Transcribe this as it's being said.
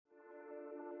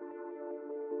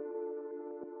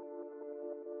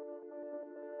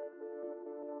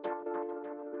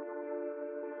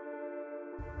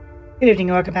Good evening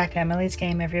and welcome back to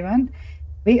Emilysgame, everyone.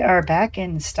 We are back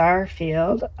in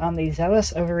Starfield on the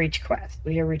Zealous Overreach quest.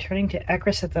 We are returning to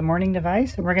Aker at the morning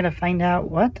device, and we're going to find out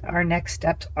what our next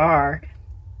steps are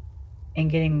in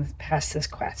getting past this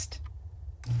quest.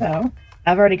 So,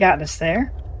 I've already gotten us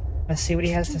there. Let's see what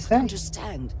he has to say.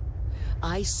 Understand?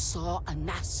 I saw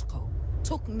Anasko,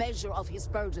 took measure of his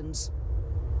burdens.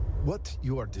 What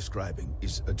you are describing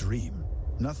is a dream,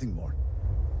 nothing more.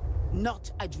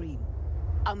 Not a dream.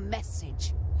 A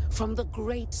message from the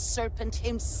great serpent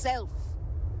himself.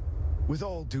 With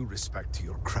all due respect to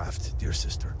your craft, dear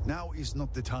sister, now is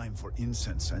not the time for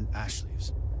incense and ash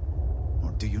leaves.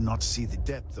 Or do you not see the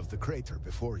depth of the crater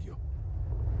before you?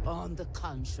 On the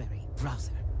contrary,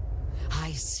 brother.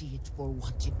 I see it for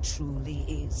what it truly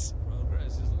is.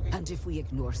 And if we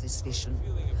ignore this vision,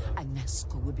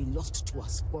 Anasko will be lost to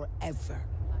us forever.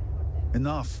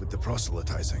 Enough with the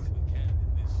proselytizing.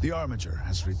 The armiger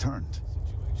has returned.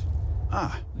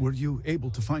 Ah, were you able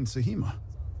to find Sahima?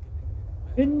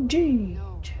 Indeed.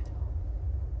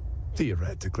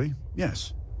 Theoretically,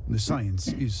 yes. The science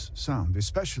is sound,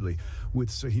 especially with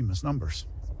Sahima's numbers.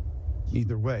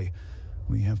 Either way,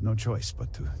 we have no choice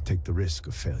but to take the risk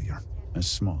of failure, as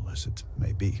small as it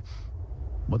may be.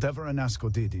 Whatever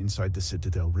Anasko did inside the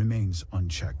Citadel remains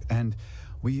unchecked, and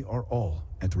we are all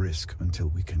at risk until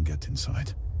we can get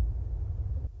inside.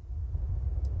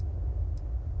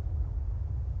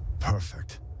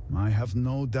 Perfect. I have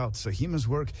no doubt Sahima's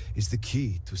work is the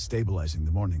key to stabilizing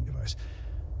the morning device.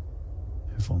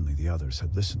 If only the others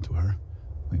had listened to her,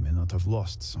 we may not have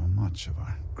lost so much of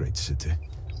our great city.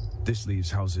 This leaves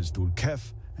houses Dul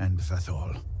Kef and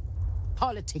Vathol.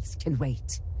 Politics can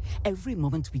wait. Every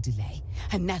moment we delay,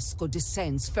 Anasko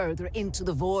descends further into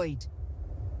the void.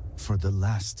 For the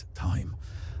last time,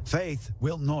 faith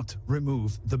will not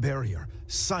remove the barrier.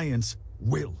 Science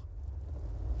will.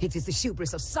 It is the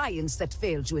hubris of science that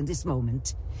failed you in this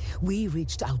moment. We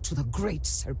reached out to the great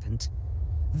serpent.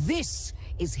 This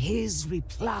is his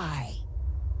reply.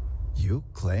 You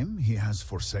claim he has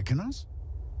forsaken us?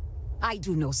 I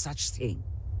do no such thing.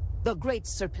 The great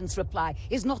serpent's reply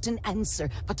is not an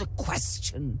answer, but a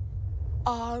question.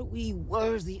 Are we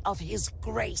worthy of his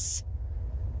grace?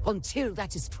 Until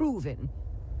that is proven,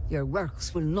 your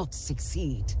works will not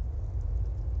succeed.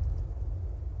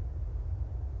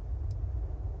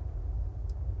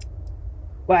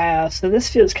 Wow, so this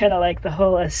feels kind of like the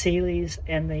whole Asiles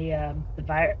and what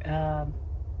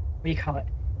do you call it?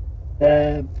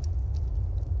 The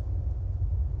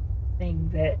thing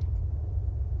that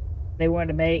they wanted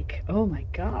to make, oh my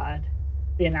god,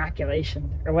 the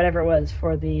inoculation, or whatever it was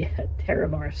for the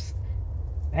terramorphs,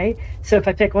 right? So if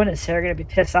I pick one, is Sarah going to be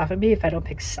pissed off at me if I don't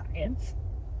pick science?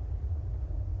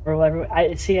 Or whatever,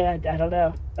 I don't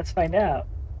know. Let's find out.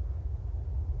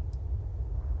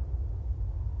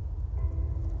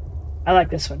 I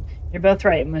like this one. You're both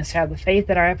right. We must have the faith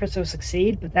that our efforts will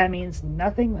succeed, but that means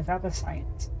nothing without the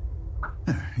science.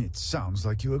 It sounds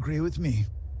like you agree with me.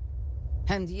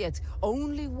 And yet,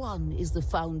 only one is the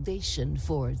foundation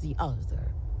for the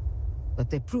other.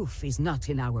 But the proof is not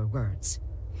in our words.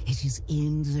 It is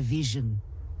in the vision.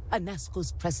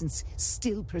 Anasko's presence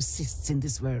still persists in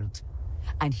this world,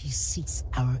 and he seeks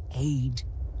our aid.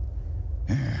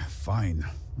 Fine.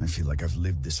 I feel like I've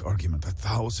lived this argument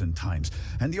 1,000 times,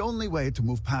 and the only way to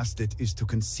move past it is to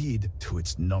concede to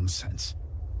its nonsense.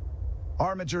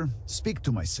 Armiger, speak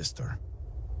to my sister.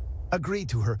 Agree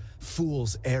to her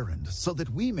fool's errand so that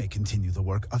we may continue the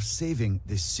work of saving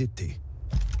this city.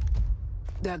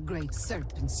 The great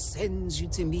serpent sends you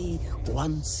to me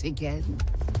once again.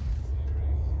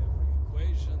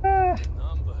 I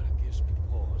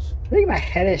think my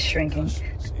head is shrinking.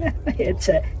 It's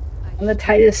on the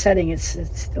tightest setting, it's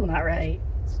still not right.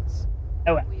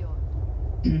 Oh well.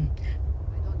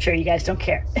 Sure, you guys don't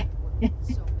care.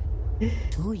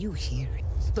 Do you hear it?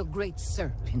 The great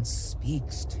serpent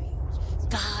speaks to you,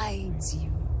 guides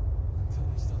you.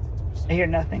 I hear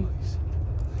nothing.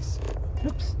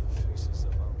 Oops.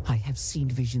 I have seen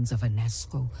visions of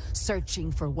Anasko,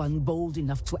 searching for one bold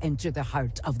enough to enter the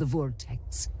heart of the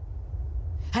vortex.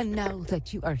 And now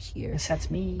that you are here, Yes, that's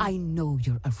me. I know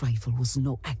your arrival was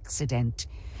no accident,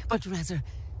 but rather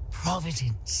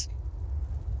providence.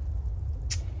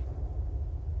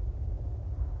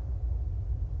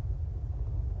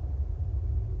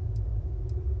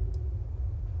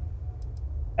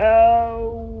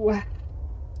 Oh, I'm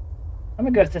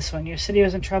gonna go with this one. Your city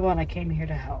was in trouble and I came here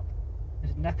to help.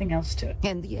 There's nothing else to it.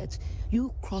 And yet,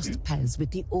 you crossed paths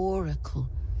with the Oracle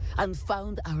and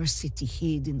found our city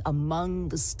hidden among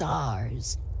the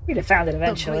stars. We'd have found it The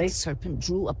eventually. great serpent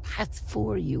drew a path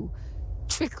for you,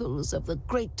 trickles of the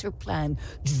greater plan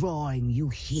drawing you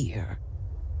here.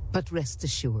 But rest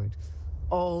assured,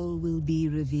 all will be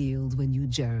revealed when you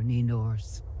journey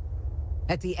north.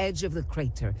 At the edge of the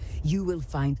crater, you will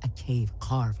find a cave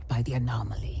carved by the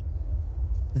anomaly.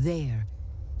 There,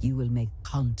 you will make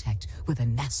contact with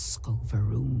Anasko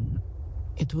He.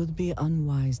 It would be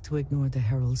unwise to ignore the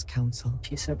Herald's counsel.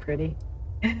 She's so pretty.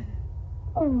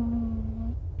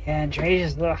 Oh. Yeah,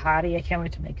 Andreja's a little hottie. I can't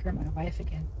wait to make her my wife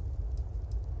again.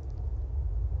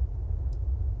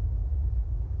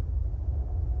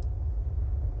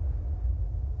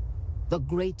 The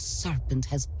great serpent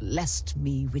has blessed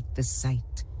me with the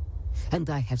sight, and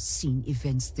I have seen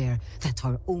events there that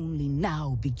are only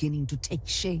now beginning to take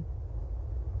shape.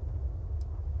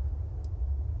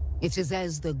 It is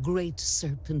as the great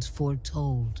serpent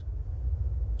foretold.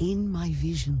 In my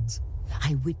visions,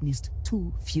 I witnessed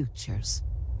two futures.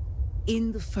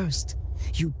 In the first,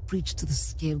 you breached the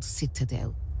scaled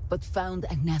citadel, but found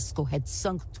Anasko had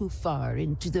sunk too far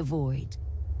into the void.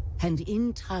 And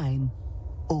in time,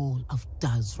 all of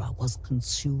Dazra was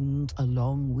consumed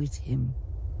along with him.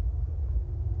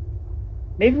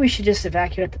 Maybe we should just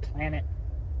evacuate the planet.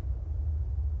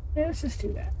 Yeah, let's just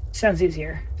do that. Sounds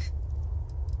easier.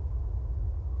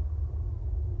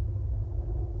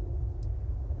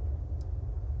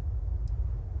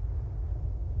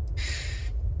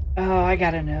 Oh, I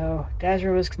gotta know.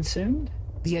 Dazra was consumed?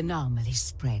 The anomaly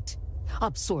spread,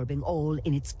 absorbing all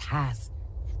in its path.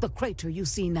 The crater you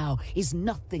see now is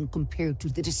nothing compared to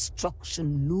the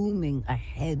destruction looming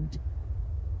ahead.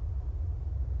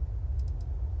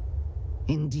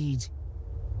 Indeed,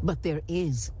 but there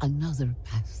is another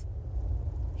path.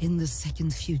 In the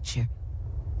second future,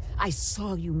 I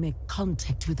saw you make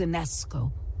contact with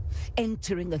Anasko,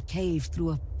 entering a cave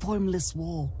through a formless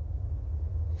wall.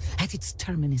 At its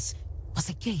terminus was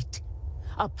a gate,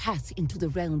 a path into the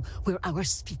realm where our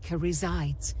speaker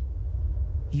resides.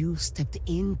 You stepped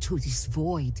into this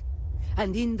void,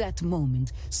 and in that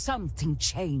moment, something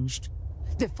changed.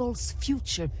 The false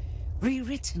future,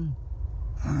 rewritten.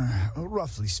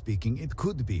 Roughly speaking, it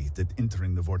could be that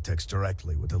entering the vortex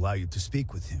directly would allow you to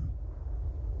speak with him.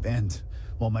 And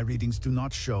while my readings do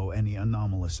not show any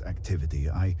anomalous activity,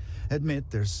 I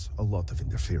admit there's a lot of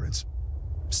interference.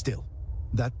 Still,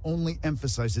 that only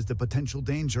emphasizes the potential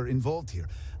danger involved here.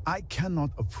 I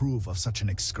cannot approve of such an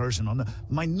excursion on the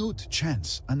minute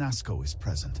chance Anasko is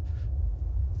present.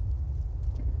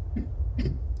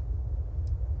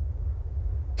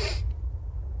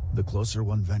 The closer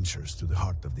one ventures to the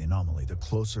heart of the anomaly, the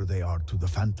closer they are to the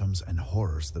phantoms and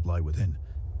horrors that lie within.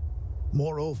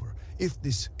 Moreover, if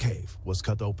this cave was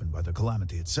cut open by the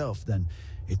calamity itself, then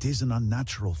it is an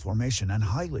unnatural formation and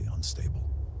highly unstable.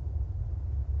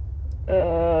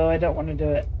 I don't want to do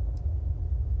it.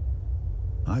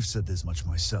 I've said this much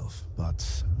myself,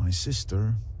 but my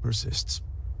sister persists.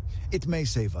 It may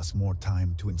save us more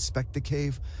time to inspect the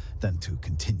cave than to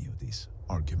continue these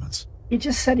arguments. He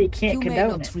just said he can't condone it. You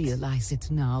may not realize it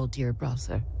now, dear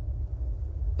brother,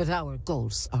 but our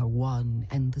goals are one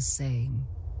and the same.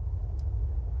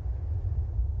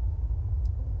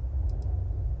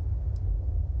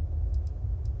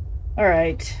 All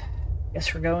right.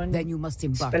 Guess we're going. Then you must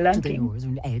embark to the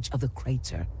northern edge of the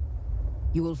crater.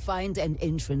 You will find an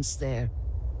entrance there,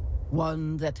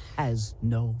 one that has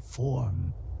no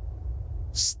form.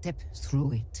 Step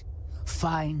through it,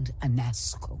 find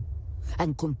Anasko,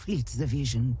 and complete the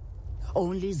vision.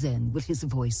 Only then will his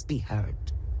voice be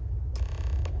heard.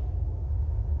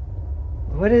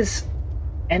 What does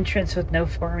entrance with no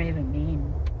form even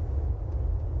mean?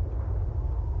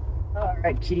 All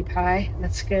right, cutie pie,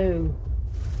 let's go.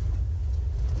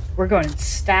 We're going in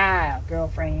style,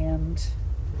 girlfriend.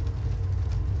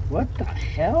 What the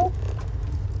hell?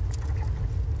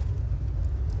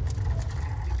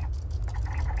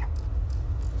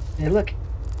 They look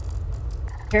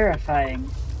terrifying.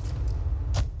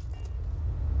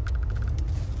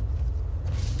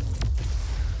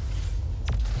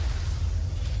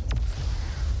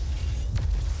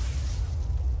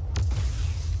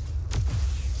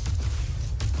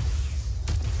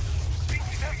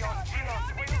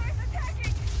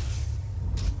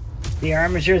 The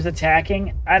Armiger's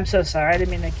attacking. I'm so sorry. I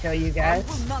didn't mean to kill you guys.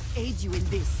 I will not aid you in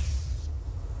this.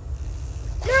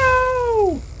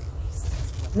 No!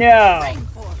 No!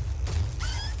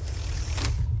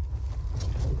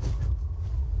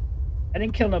 I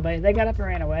didn't kill nobody. They got up and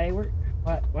ran away.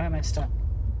 What? Why am I stuck?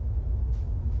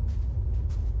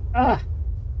 Ah!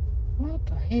 What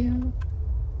the hell?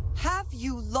 Have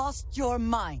you lost your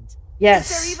mind? Yes.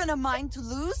 Is there even a mind to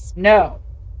lose? No.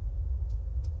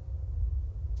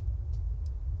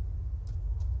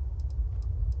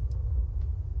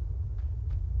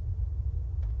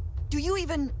 Do you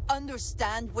even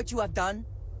understand what you have done?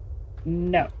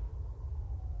 No.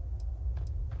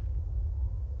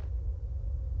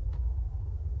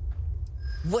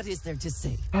 What is there to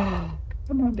say? Oh,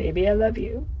 come on, baby. I love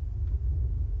you.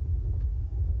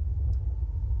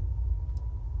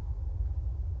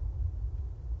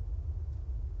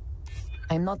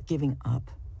 I'm not giving up.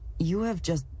 You have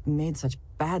just made such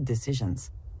bad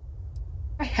decisions.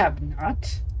 I have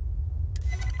not.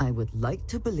 I would like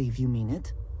to believe you mean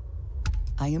it.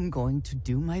 I am going to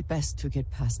do my best to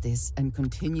get past this and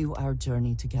continue our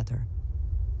journey together.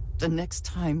 The next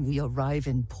time we arrive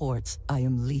in port, I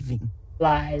am leaving.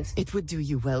 Lies. It would do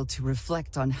you well to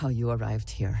reflect on how you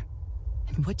arrived here,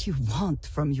 and what you want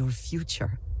from your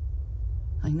future.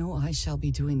 I know I shall be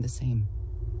doing the same.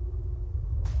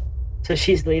 So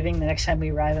she's leaving the next time we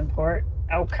arrive in port?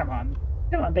 Oh, come on.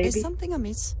 Come on, baby. Is something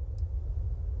amiss?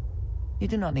 You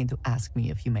do not need to ask me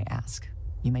if you may ask.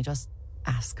 You may just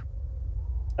ask.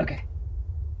 Okay.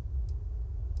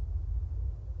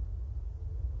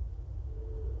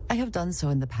 I have done so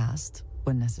in the past,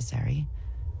 when necessary,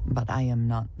 but I am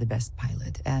not the best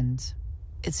pilot, and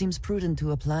it seems prudent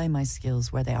to apply my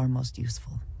skills where they are most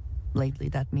useful. Lately,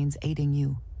 that means aiding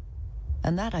you.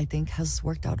 And that, I think, has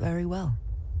worked out very well.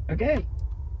 Okay.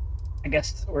 I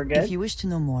guess we're good. If you wish to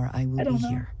know more, I will be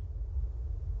here.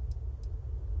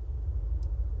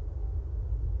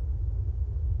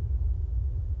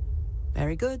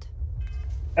 Very good.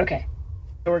 Okay.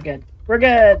 So we're good. We're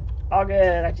good. All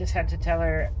good. I just had to tell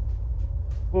her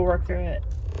we'll work through it.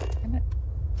 Damn it.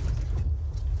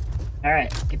 All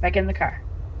right. Get back in the car.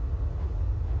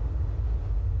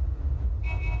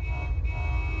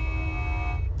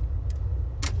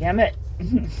 Damn it.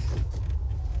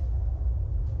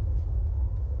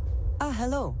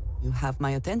 Hello. You have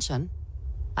my attention.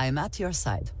 I am at your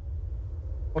side.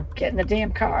 We'll get in the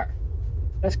damn car.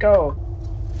 Let's go.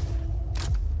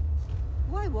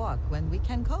 Why walk when we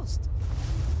can coast?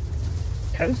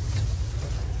 Coast?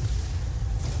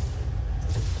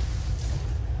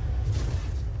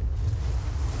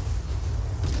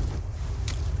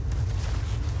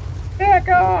 Back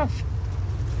off!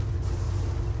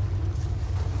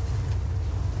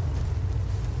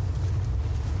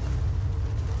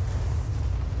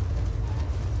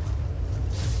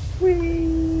 Whee!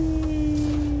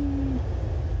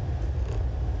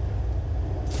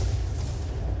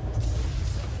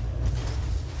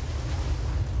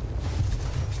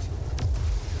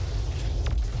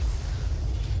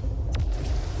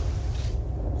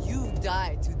 You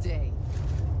die today.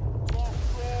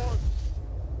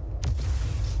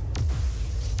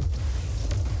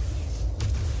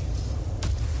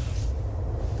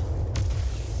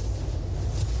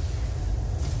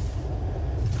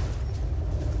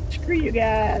 Screw you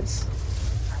guys.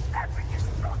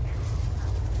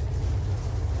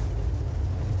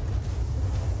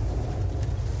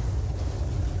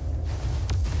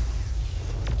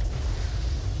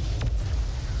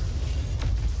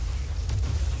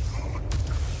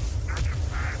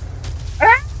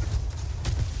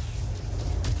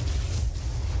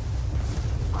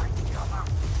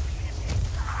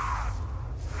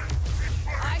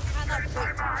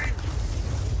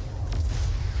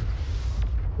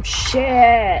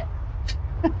 Shit!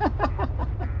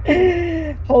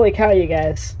 Holy cow, you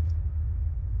guys.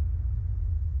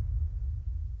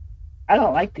 I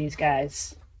don't like these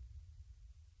guys.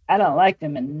 I don't like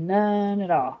them in none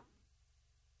at all.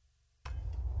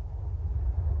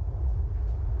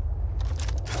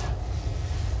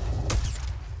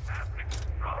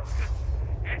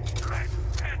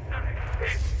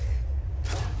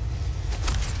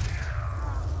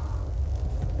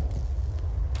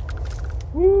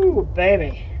 Woo,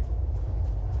 baby.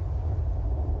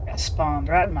 Got spawned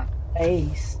right in my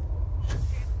face.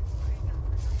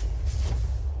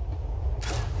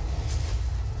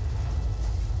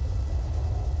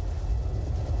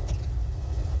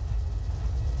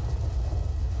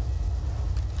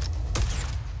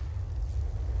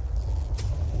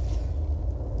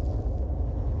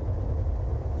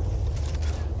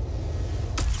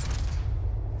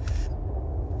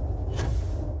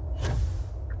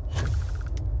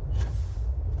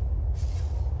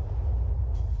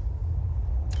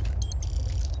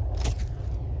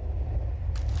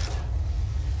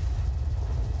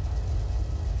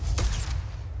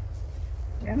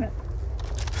 Damn it.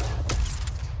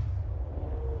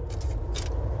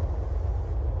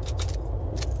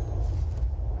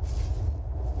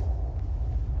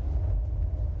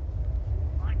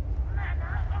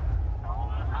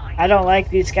 I don't like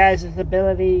these guys'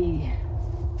 ability.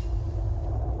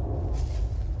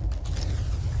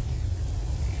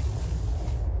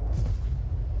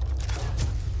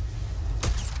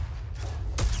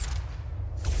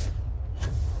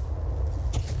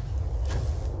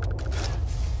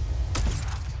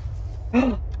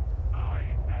 I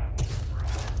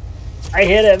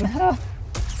hit him.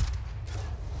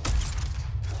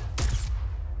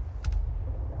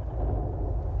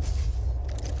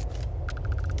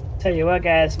 Tell you what,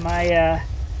 guys, my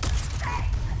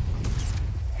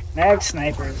mag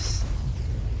snipers.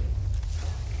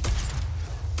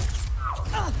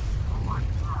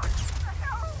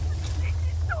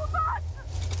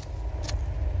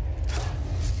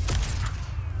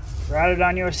 Routed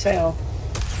on your sail.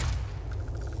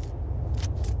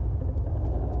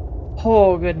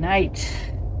 Oh, good night.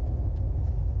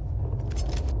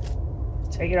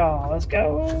 Take it all. Let's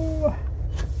go.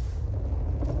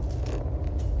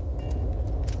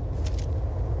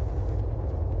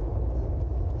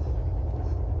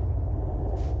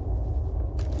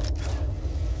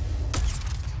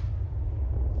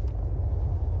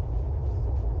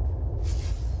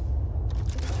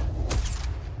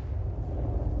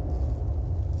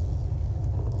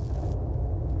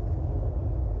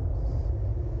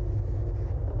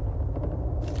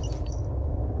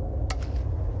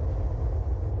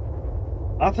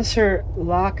 Officer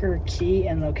locker key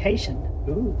and location.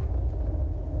 Ooh.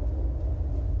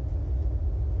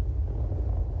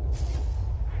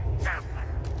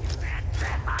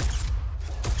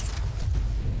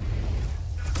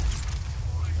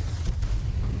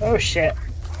 Oh shit.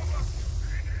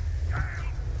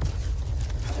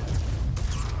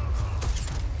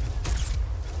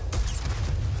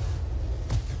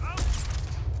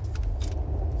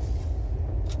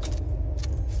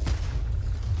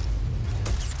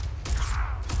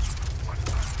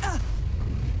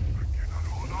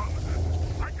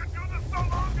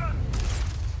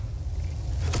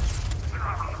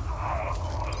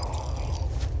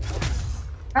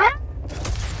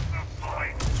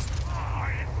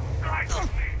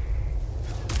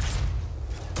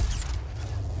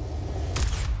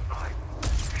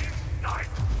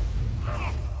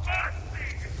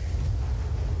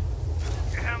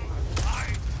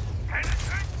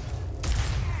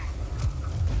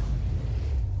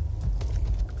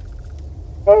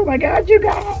 Oh my god, you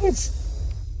guys!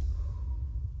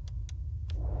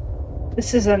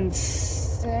 This is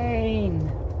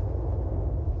insane.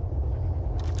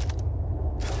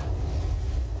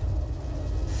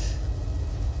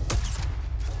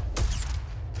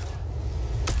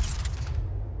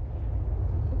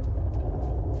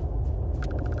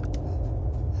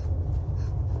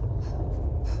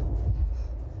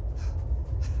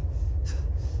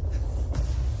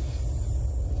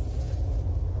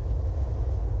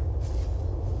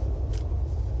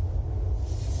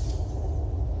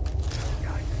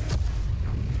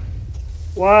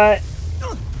 What?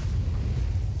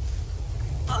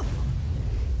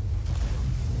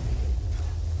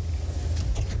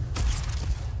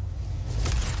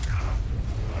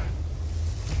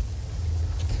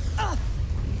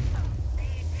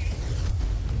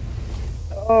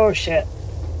 Oh shit.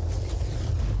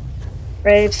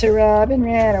 Brave Sir Robin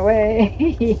ran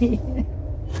away.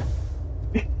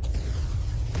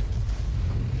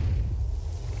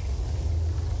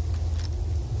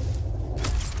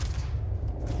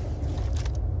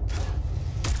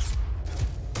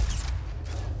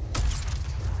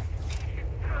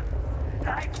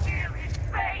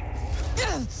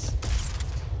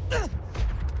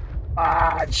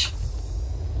 Fudge.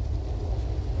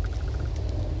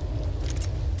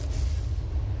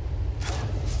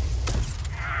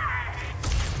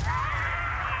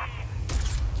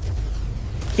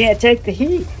 Can't take the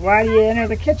heat. Why do you enter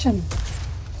the kitchen?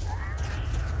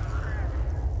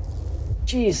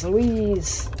 Jeez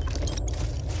Louise.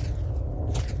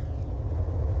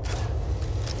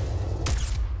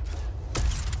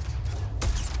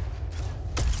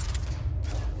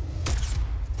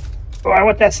 Oh, I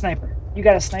want that sniper. You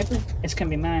got a sniper? It's gonna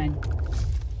be mine.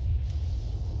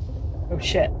 Oh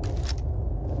shit.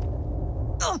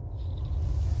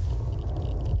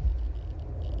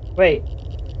 Wait.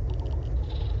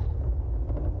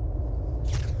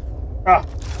 Oh.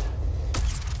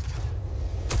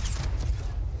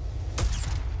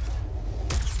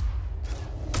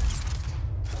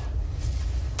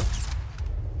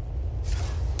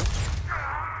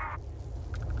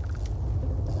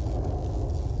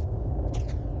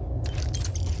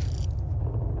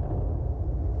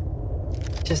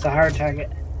 Just a hard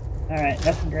target. Alright,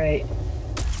 nothing great.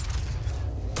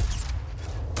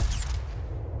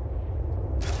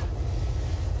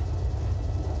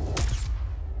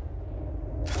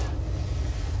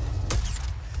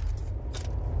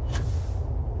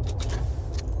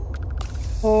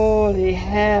 Holy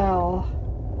hell.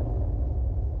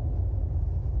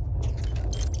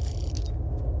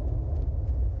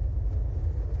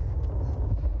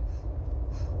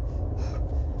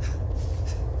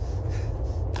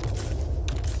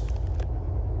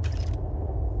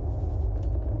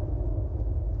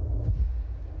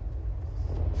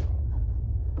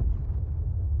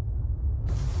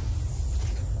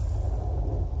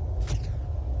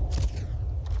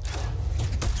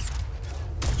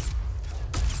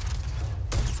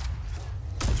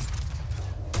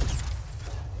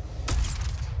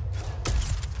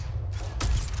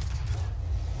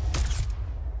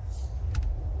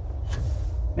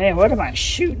 Man, what am I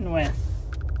shooting with?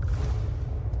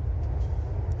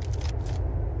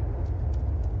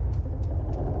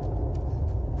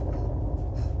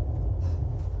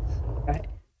 Right,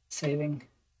 saving.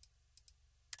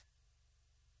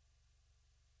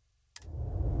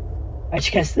 Alright,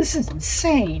 you guys, this is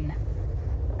insane.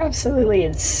 Absolutely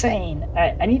insane.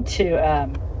 I need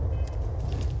to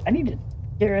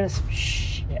get rid of some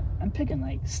shit. I'm picking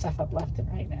like stuff up left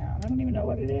and right now. I don't even know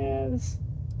what it is.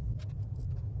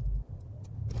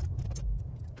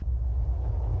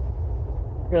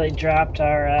 Really dropped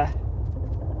our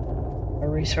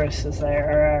resources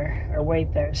there, or our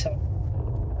weight there, so.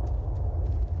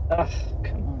 Ugh,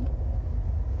 come on.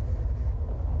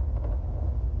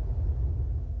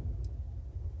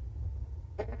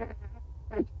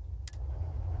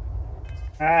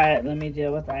 Alright, let me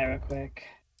deal with that real quick.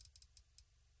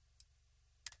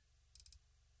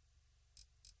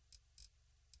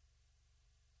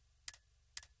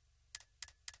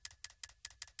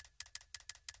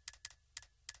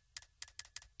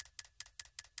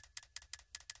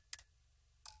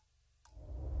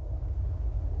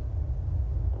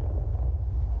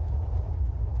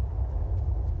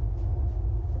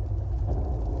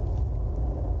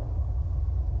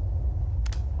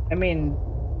 I mean,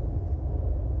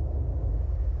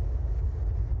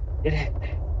 it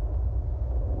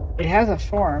has a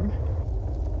form.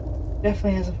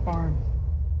 Definitely has a form.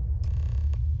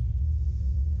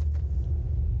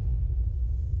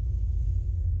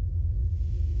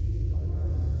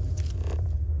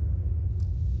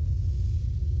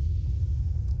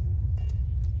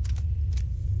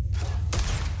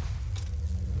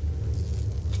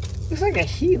 Looks like a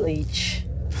heat leech.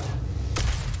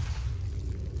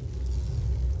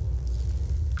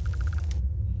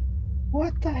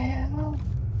 What the hell?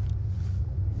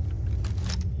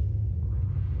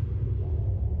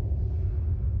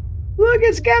 Look,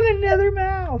 it's got another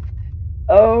mouth.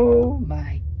 Oh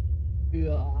my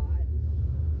god.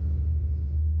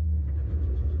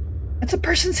 That's a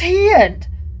person's hand.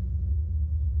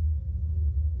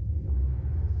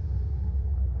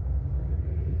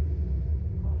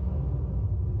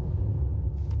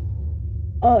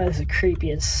 Oh, that's the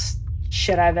creepiest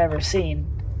shit I've ever seen.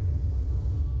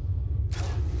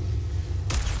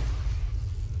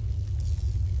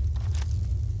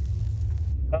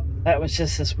 That was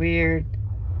just this weird.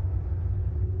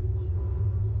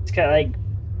 It's got like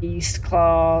beast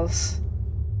claws,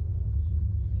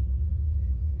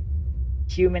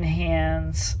 human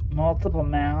hands, multiple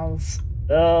mouths.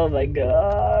 Oh my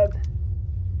god.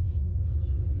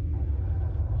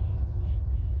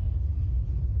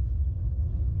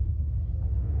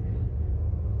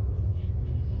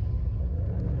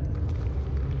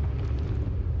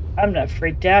 I'm not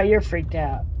freaked out, you're freaked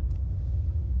out.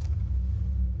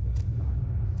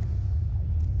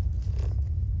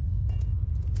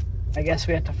 I guess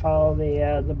we have to follow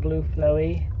the blue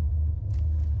flowy.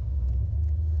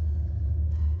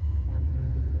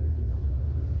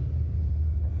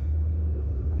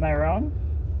 Am I wrong?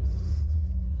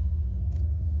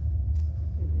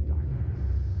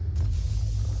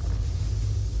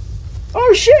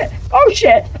 Oh shit! Oh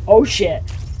shit! Oh shit!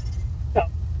 No.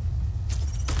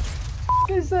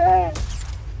 What is that?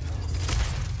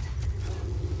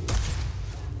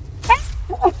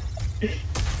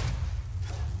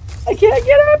 I can't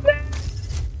get up there!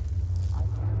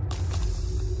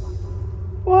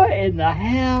 What in the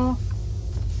hell?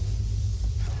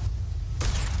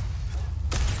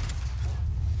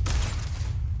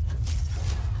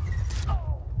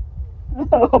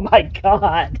 Oh my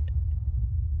god!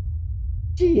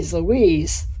 Jeez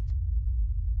Louise!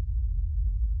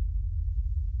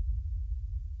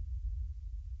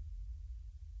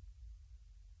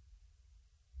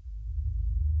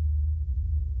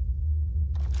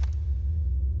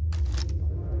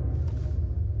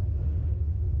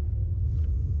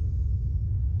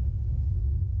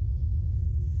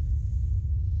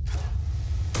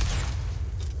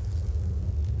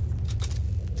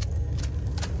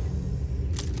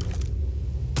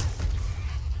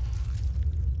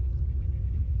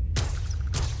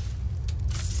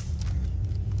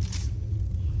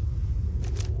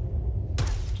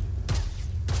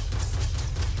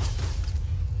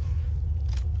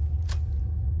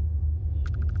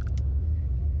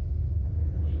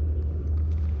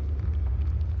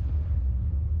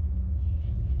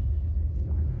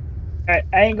 Alright,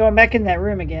 I ain't going back in that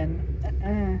room again.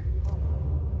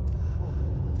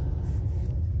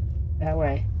 That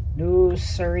way. No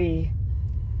siree.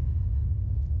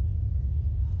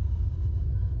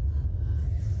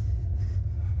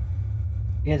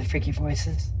 You hear the freaky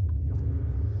voices?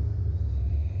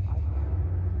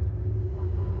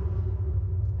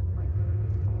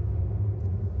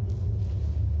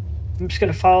 I'm just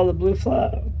gonna follow the blue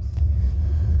flow.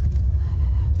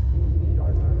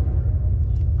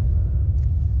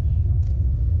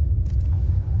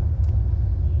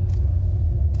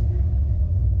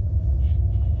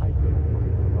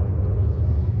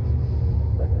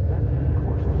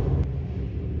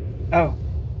 Oh.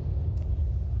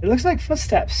 It looks like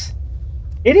footsteps.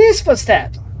 It is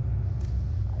footsteps!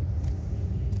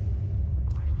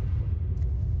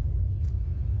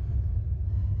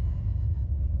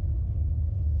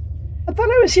 I thought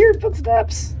I was hearing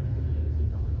footsteps.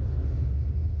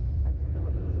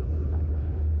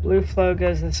 Blue flow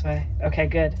goes this way. Okay,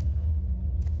 good.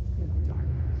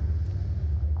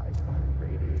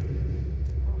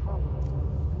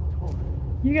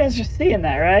 You guys are seeing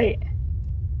that, right?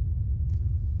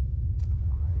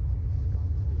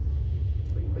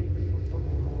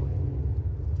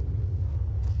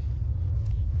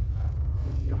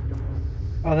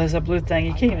 Oh, there's a blue thing.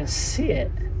 You can't even see it.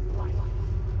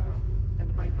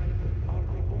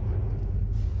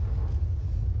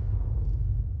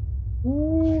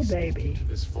 Ooh, baby.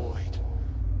 This void,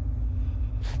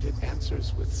 and it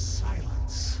answers with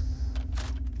silence.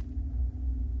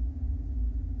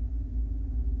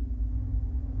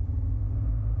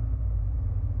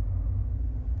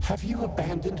 Have you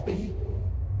abandoned me,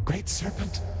 Great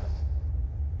Serpent?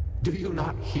 Do you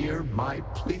not hear my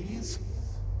pleas?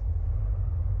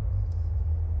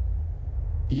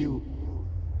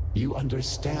 You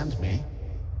understand me?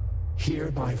 Hear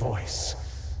my voice.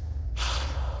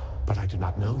 But I do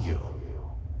not know you.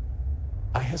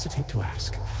 I hesitate to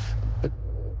ask, but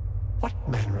what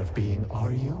manner of being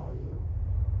are you?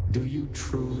 Do you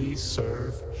truly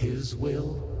serve his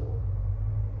will?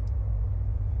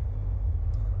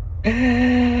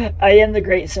 I am the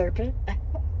Great Serpent.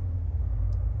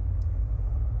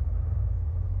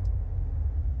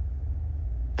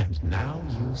 And now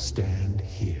you stand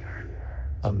here,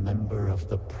 a member of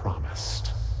the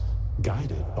Promised,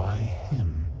 guided by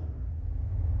him.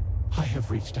 I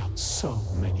have reached out so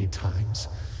many times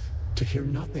to hear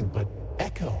nothing but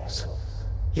echoes.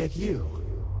 Yet you,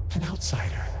 an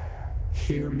outsider,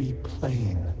 hear me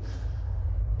plain.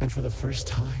 And for the first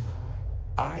time,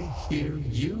 I hear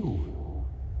you.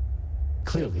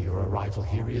 Clearly your arrival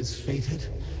here is fated.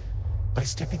 By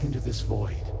stepping into this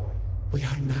void, we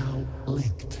are now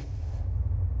linked.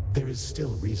 There is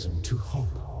still reason to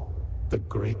hope. The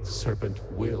Great Serpent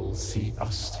will see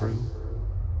us through.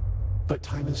 But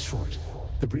time is short.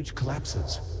 The bridge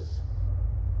collapses.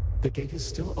 The gate is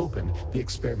still open. The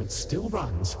experiment still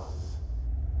runs.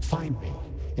 Find me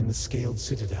in the Scaled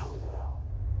Citadel.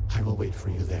 I will wait for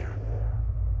you there.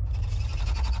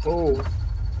 Oh.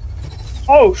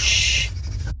 Oh, shh.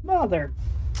 Mother.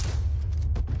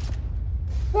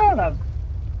 Son of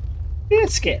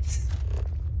biscuits.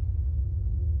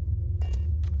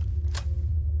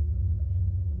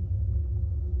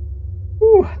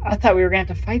 Whew, I thought we were going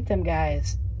to have to fight them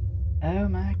guys. Oh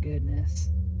my goodness.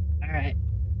 Alright.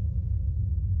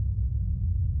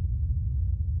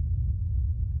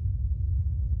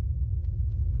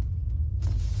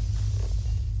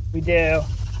 We do.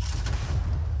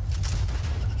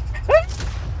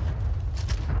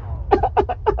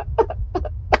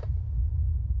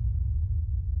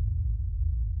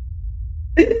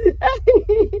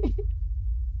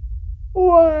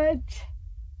 What?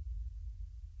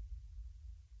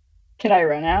 Can I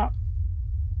run out?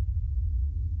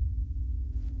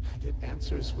 And it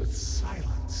answers with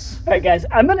silence. Alright guys,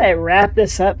 I'm gonna wrap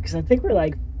this up because I think we're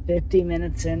like 50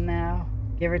 minutes in now,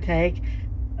 give or take.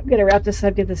 I'm gonna wrap this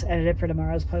up, get this edited for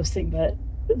tomorrow's posting, but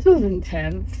this was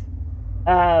intense.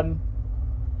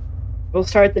 We'll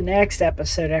start the next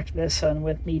episode after this one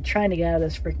with me trying to get out of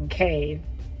this freaking cave.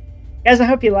 Guys, I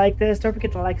hope you like this. Don't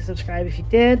forget to like and subscribe if you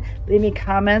did. Leave me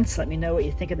comments. Let me know what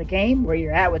you think of the game, where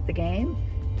you're at with the game.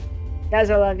 Guys,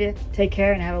 I love you. Take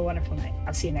care and have a wonderful night.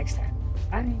 I'll see you next time.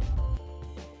 Bye.